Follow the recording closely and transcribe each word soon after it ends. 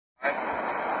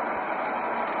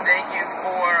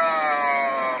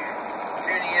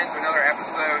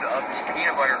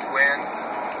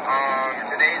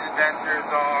adventures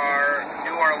are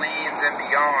New Orleans and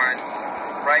beyond.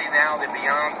 Right now, the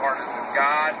beyond part is this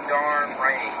god darn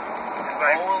rain. It's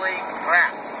like, holy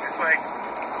craps. It's like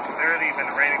literally been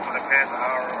raining for the past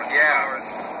hour or 2 hours.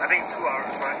 I think 2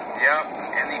 hours, right? Yep.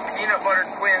 And the peanut butter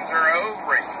twins are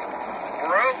over it.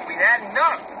 We're over. We had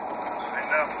enough.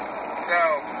 Enough. So,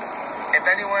 if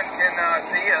anyone can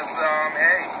see us,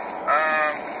 hey,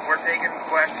 we're taking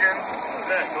questions. Who's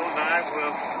that? Go live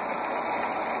with.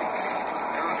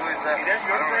 Who is that? Is that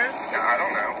your friend? I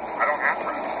don't know. I don't have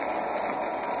friends.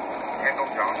 Kendall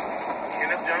Johnson.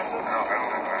 Kenneth Johnson? No, I don't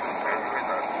know. Who is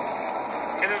that?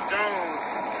 Kenneth Jones.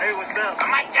 Hey, what's up? I'm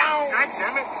Mike Jones. God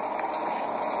damn it.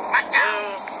 Mike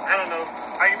Jones. I don't know.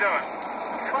 How you doing?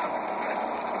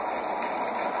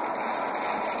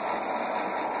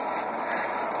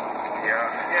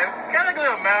 Yeah, got like a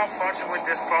little malfunction with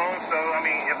this phone, so, I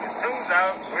mean, if this tune's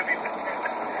out, we'll be...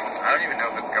 I don't even know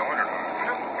if it's going or not.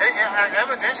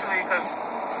 Evidently, because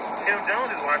Kenneth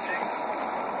Jones is watching,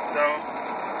 so...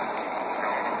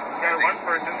 got one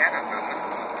person. Kenneth, isn't it?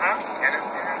 Huh? Kenneth?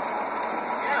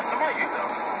 Yeah, somebody you know.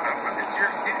 It's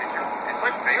your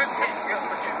Facebook.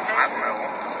 I don't know.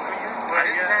 I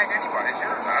didn't tag anybody. It's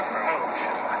yours. I don't know. Oh,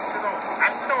 shit. I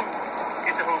still don't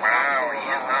get the whole... Wow,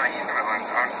 he's not. He's going to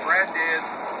unfriended.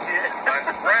 Yeah.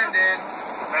 Unfriended.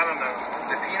 I don't know.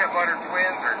 The peanut butter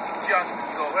twins are just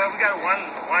so... Well, we got one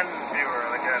viewer,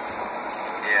 I guess.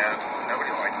 Yeah,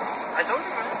 nobody likes us. I told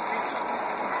you, man.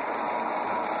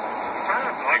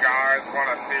 The guys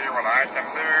want to see what I can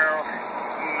do.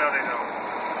 No, they don't.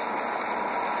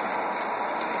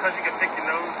 Because you can pick your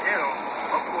nose. Ew.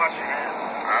 Hope you wash your hands.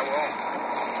 I won't.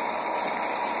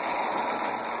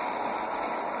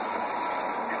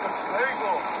 There you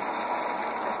go.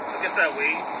 I guess that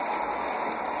weed.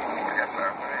 I guess so.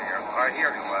 There you go. He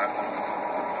already left.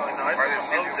 Oh, no, I saw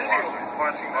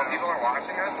watching. Oh, people are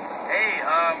watching us? Hey,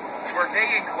 we're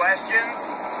taking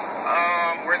questions.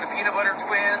 We're the Peanut Butter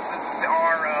Twins. This is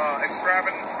our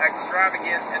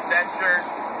extravagant adventures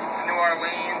to New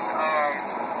Orleans.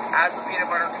 As the Peanut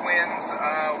Butter Twins,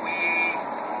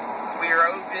 we are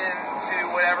open to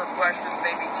whatever questions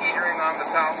may be teetering on the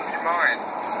top of your mind.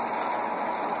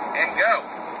 And go.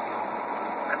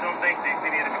 I don't think we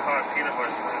need to be called Peanut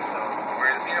Butter Twins, though.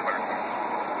 We're the Peanut Butter Twins.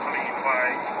 I mean, why?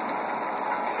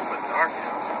 I'm super dark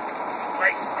now.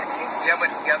 Like, I can't see. Yeah,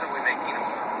 but together we make peanut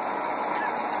butter.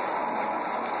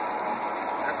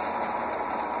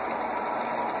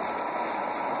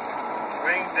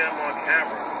 Bring them on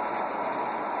camera.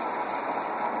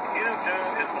 Kenneth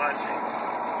Jones is watching.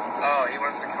 Oh, he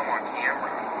wants to come on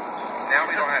camera. Now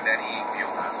we don't have any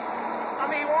viewers. I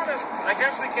mean, I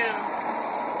guess we can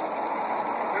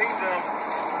bring them.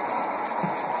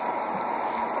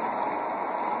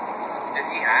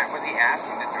 Was he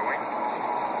asking to join?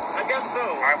 I guess so.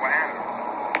 Why? What happened?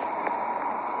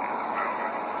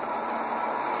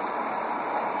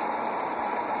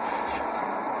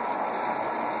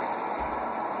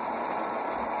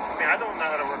 I don't know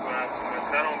how to work around too much.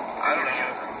 I don't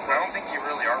either. I don't think you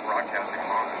really are broadcasting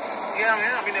live. Yeah,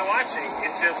 man. I mean, they're watching.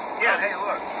 It's just, yeah. Oh, hey,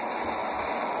 look.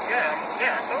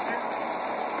 Yeah, I told you.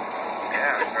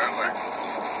 Yeah, totally.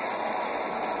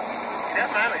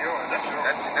 That's mine or yours? That's yours.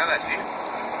 That's you.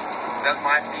 That's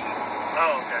my feed.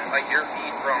 Oh, okay. Like your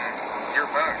feed from your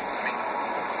phone. I mean,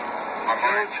 on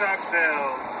mine. Joe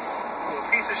Truxdale. A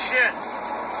piece of shit.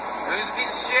 Who's a piece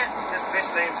of shit? This bitch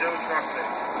named Joe Truxdale.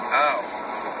 Oh.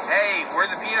 Hey, we're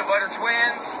the Peanut Butter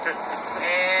Twins.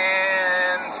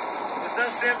 And... What's up,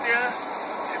 Cynthia?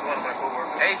 She's one of my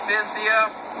coworkers. Hey,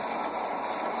 Cynthia.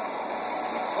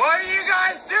 What are you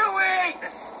guys doing?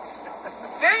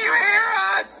 Can you hear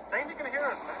us? I think you can hear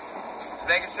us, man. Just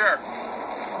making sure.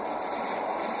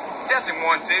 Testing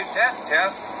 1, 2. Test.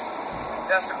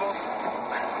 Testicles.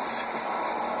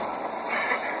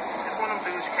 It's one of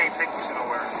them dudes you can't take with you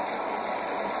nowhere.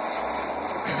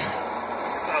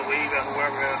 It's all wave at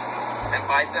whoever else is.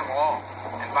 Invite them all.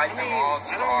 Invite them all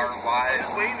to our live. I'm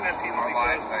just waving at people. Our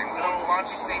live thing. Well, why don't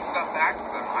you say stuff back to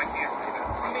them? I can't read it.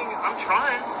 I mean, I'm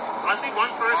trying. I see one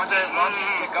person Why don't you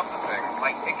pick up the thing?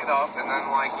 Like, pick it up and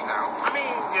then, like, you know. I mean,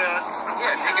 yeah.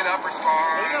 Yeah, pick it up,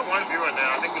 respond. We got one viewer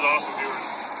now. I think we lost some viewers.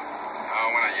 Oh,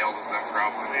 when I yelled at them,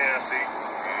 probably. Yeah, see.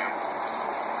 Yeah.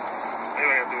 Maybe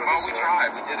I gotta do it Well, this we way. tried.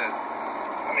 We did it.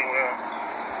 I mean, well,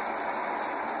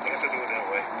 I guess I'll do it that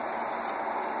way.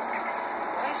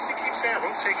 Why does she keep saying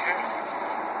rotate camera?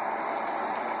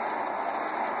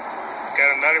 Got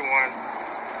another one.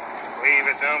 Wave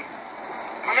at them.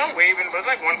 I mean, I'm waving, but it's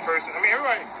like one person. I mean,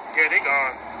 everybody, yeah, they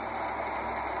gone.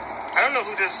 I don't know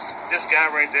who this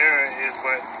guy right there is,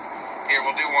 but... Here,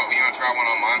 we'll do one. You want to try one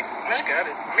on mine? I got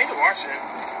it. I mean, to watch it.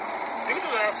 You can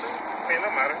do that too. I mean, no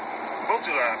matter. Both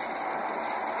do live.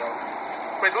 So,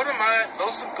 wait, go to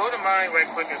mine right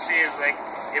quick and see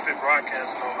if it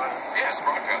broadcasts online. Yeah, it's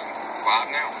broadcasting live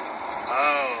now.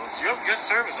 Oh, your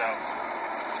server's out.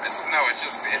 It's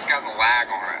got the lag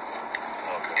on it.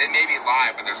 Okay. It may be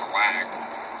live, but there's a lag.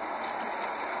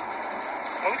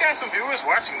 Well, we got some viewers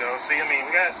watching though. See, I mean,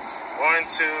 we got 1,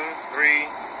 2, 3,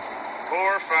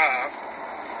 4, 5,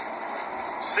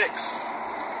 6.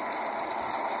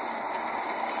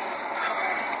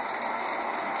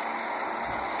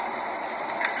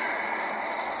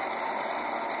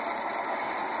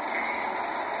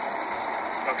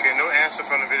 Okay, no answer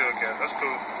from the video cast. That's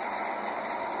cool.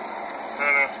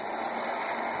 No.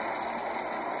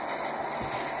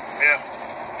 Yeah.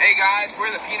 Hey guys,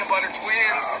 we're the Peanut Butter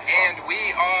Twins, and we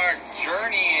are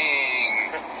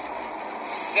journeying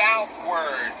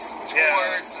southwards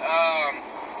towards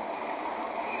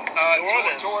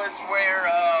towards where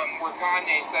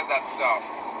Kanye said that stuff.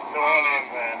 New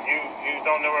Orleans, man. You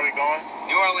don't know where we're going?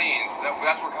 New Orleans.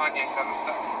 That's where Kanye said the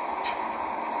stuff.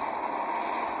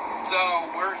 So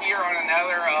we're here on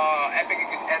another epic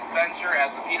adventure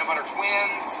as the Peanut Butter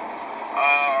Twins.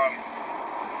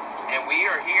 And we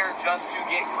are here just to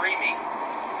get creamy.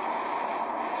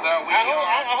 So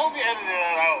I hope you edited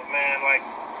that out, man. Like,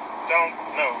 don't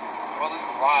no. Well, this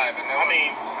is live, and I don't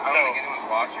think anyone's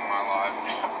watching my live.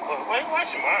 Well, why are you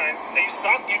watching mine?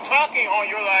 You talking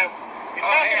on your live?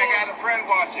 Hey, I got a friend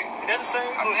watching. Is that the same?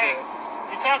 I'm Nick.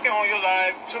 You're talking on your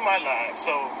live to my live,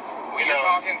 so you're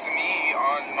talking to me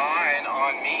on mine,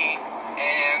 on me.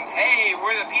 And hey,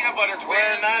 we're the Peanut Butter Twins.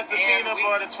 We're not the Peanut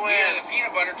Butter Twins. We are the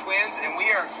Peanut Butter Twins, and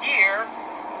we are here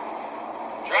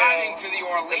driving to the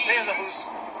Orleans.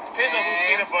 Depends on who's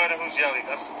peanut butter, who's jelly.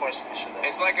 That's the question you should ask.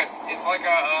 It's like the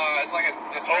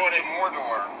trip to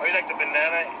Mordor. Are you like the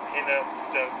banana in the?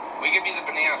 We could be the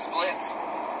banana splits.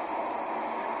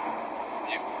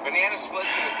 Banana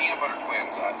splits and the Peanut Butter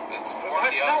Twins. It's one or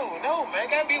the other. No,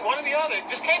 man. Gotta be one or the other.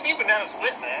 Just can't be banana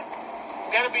split, man.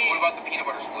 Gotta be. What about the Peanut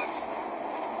Butter splits?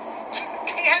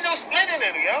 Can't have no split in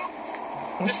it, yo.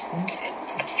 Just.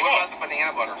 What about the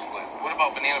banana butter split? What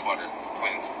about banana butter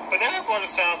twins? Banana butter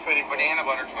sounds pretty cool. Banana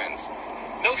butter twins.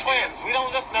 No twins. We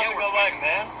don't look nothing alike,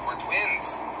 man. We're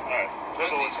twins. Alright.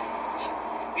 Twinsies.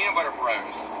 Peanut butter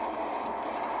bros.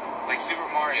 Like Super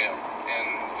Mario and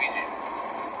Luigi.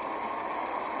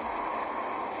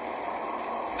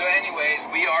 So anyways,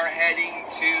 we are heading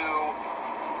to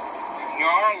New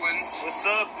Orleans. What's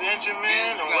up,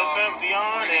 Benjamin? What's up,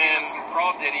 Dion? And some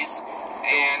crawl ditties.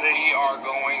 And we are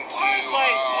going to. It's like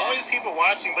all these people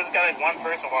watching, but it's got like one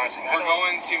person watching. We're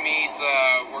going to meet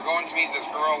this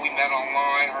girl we met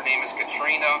online. Her name is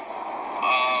Katrina.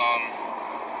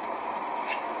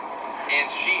 And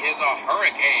she is a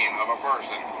hurricane of a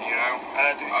person, you know.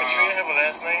 Does Katrina have a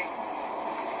last name?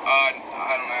 I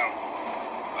don't know.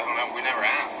 We never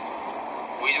asked.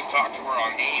 We just talked to her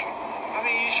on AIM. I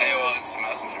mean, you should. Instant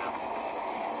Messenger.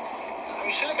 I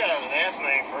mean, you should have got a last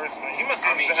name first, man. You must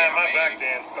have had my back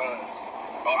then, because.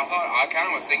 Well, I kind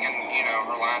of was thinking,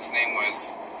 her last name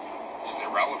was just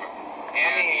irrelevant.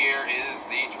 And here is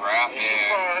the traffic.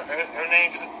 Her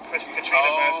name is Katrina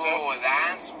Basso. Oh,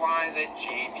 that's why the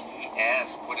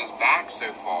GPS put us back so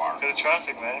far. Because of the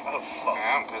traffic, man. Oh, fuck.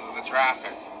 Yeah, because of the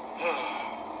traffic.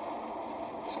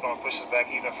 It's going to push us back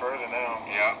even further now.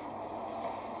 Yep.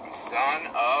 Son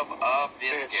of a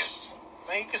biscuit. Bitch.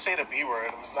 Man, you can say the B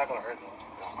word. It's not going to hurt them.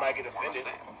 Somebody get offended. I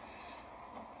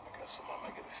guess somebody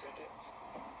might get offended.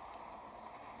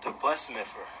 The bus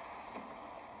sniffer.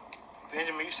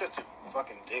 Benjamin, you such a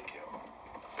fucking dick, yo.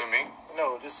 Who, me?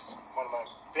 No, this is one of my...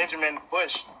 Benjamin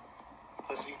Bush.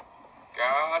 Pussy.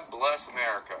 God bless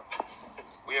America.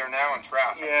 We are now in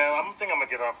traffic. Yeah, I think I'm going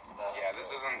to get off.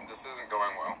 This isn't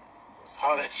going well.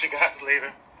 I'll let you guys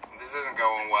later. This isn't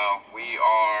going well. We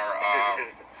are...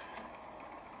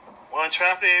 When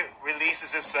traffic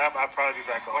releases itself, I'll probably be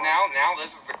back on. Well, now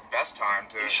this is the best time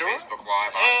to Facebook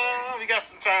Live. We got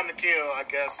some time to kill, I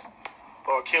guess.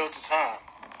 Or kill to time.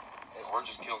 Or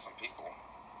just kill some people.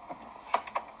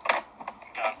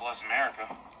 God bless America.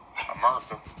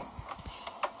 America.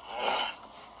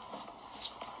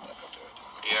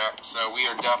 Yeah, so we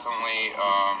are definitely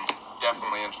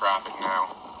in traffic now.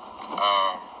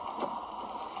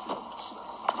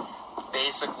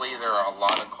 Basically, there are a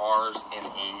lot of cars in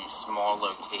a small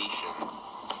location.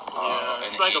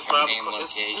 It's like a 5 o'clock.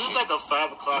 This is like a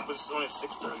 5 o'clock, but it's only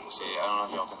 6:30. So. Yeah, I don't know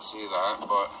if y'all can see that,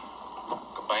 but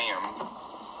kabam.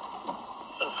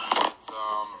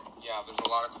 There's a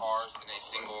lot of cars in a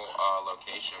single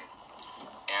location,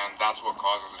 and that's what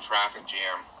causes a traffic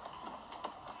jam.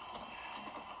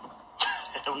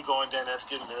 And we going down there to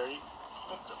get married?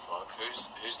 What the fuck? Who's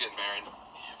getting married?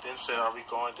 Then said, "Are we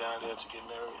going down there to get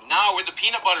married?" No, we're the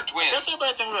peanut butter twins. That's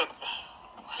everybody think we're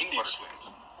Peanut butter twins.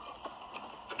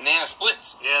 The banana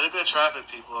splits. Yeah, look at the traffic,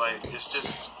 people. Like, it's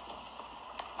just,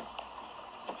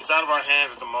 it's out of our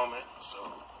hands at the moment. So,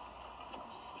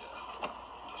 yeah,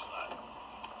 it's not.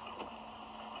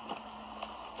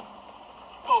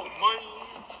 Oh man.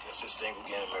 Guess this thing will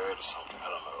get married or something. I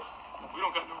don't know. I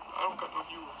don't got no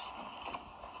viewers.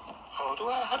 Oh,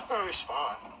 how do I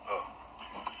respond? Oh,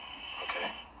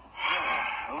 okay.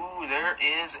 Ooh, there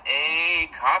is a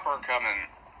copper coming.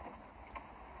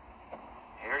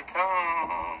 Here he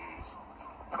comes.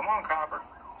 Come on, copper.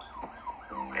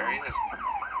 There he is.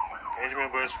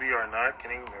 Benjamin Bush, we are not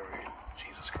getting married.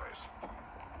 Jesus Christ.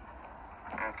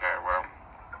 Okay, well.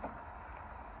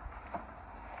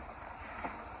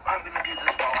 I'm gonna do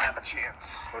this while I have a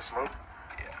chance. What, smoke?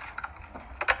 Yeah.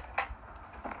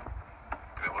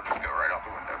 It will just go right out the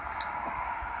window.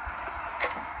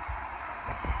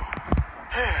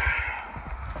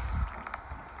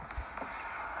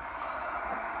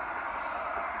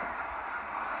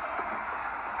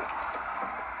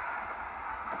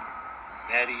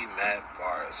 Maddie Matt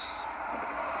Bars.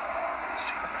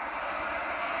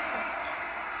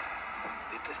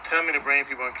 They just tell me to bring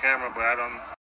people on camera, but I don't.